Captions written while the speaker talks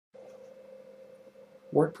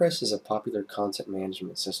WordPress is a popular content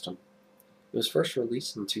management system. It was first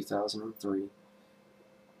released in 2003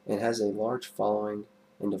 and has a large following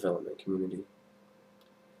and development community.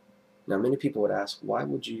 Now, many people would ask, why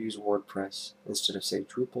would you use WordPress instead of, say,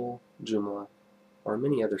 Drupal, Joomla, or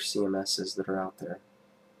many other CMSs that are out there?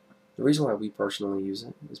 The reason why we personally use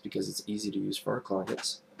it is because it's easy to use for our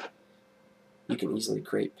clients. You can easily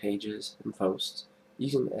create pages and posts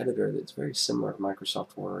using an editor that's very similar to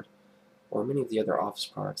Microsoft Word or many of the other Office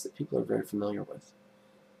products that people are very familiar with.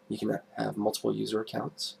 You can have multiple user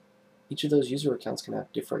accounts. Each of those user accounts can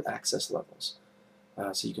have different access levels.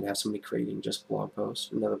 So you can have somebody creating just blog posts,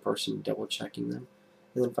 another person double checking them,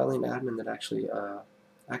 and then finally an admin that actually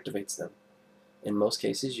activates them. In most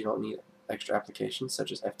cases, you don't need extra applications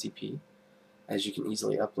such as FTP, as you can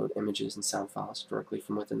easily upload images and sound files directly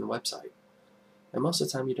from within the website. And most of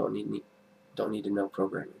the time, you don't need to know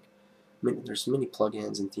programming. There's many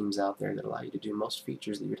plugins and themes out there that allow you to do most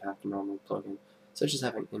features that you'd have to normally plug in, such as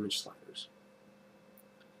having image sliders.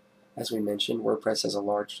 As we mentioned, WordPress has a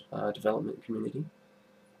large development community.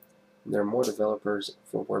 There are more developers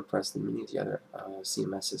for WordPress than many of the other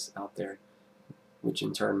CMSs out there, which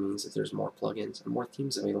in turn means that there's more plugins and more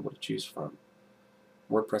themes available to choose from.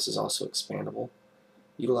 WordPress is also expandable.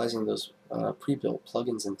 Utilizing those pre-built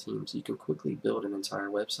plugins and themes, you can quickly build an entire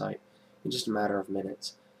website in just a matter of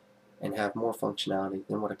minutes and have more functionality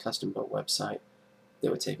than what a custom-built website that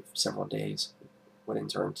would take several days would in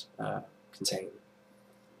turn contain.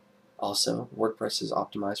 Also, WordPress is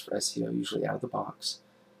optimized for SEO usually out of the box,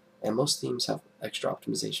 and most themes have extra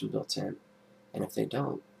optimization built in. And if they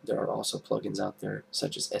don't, there are also plugins out there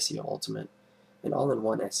such as SEO Ultimate and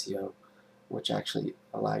All-in-One SEO, which actually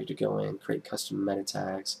allow you to go in and create custom meta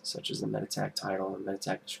tags such as the meta tag title and meta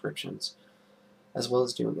tag descriptions, as well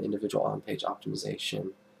as doing individual on-page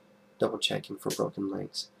optimization, double checking for broken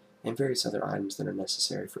links, and various other items that are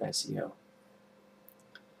necessary for SEO.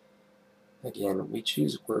 Again, we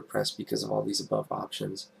choose WordPress because of all these above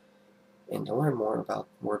options. And to learn more about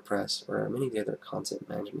WordPress or many of the other content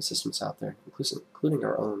management systems out there, including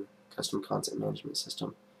our own custom content management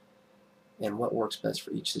system, and what works best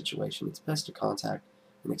for each situation, it's best to contact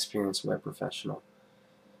an experienced web professional.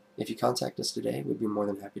 If you contact us today, we'd be more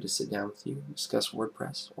than happy to sit down with you, discuss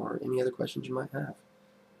WordPress, or any other questions you might have.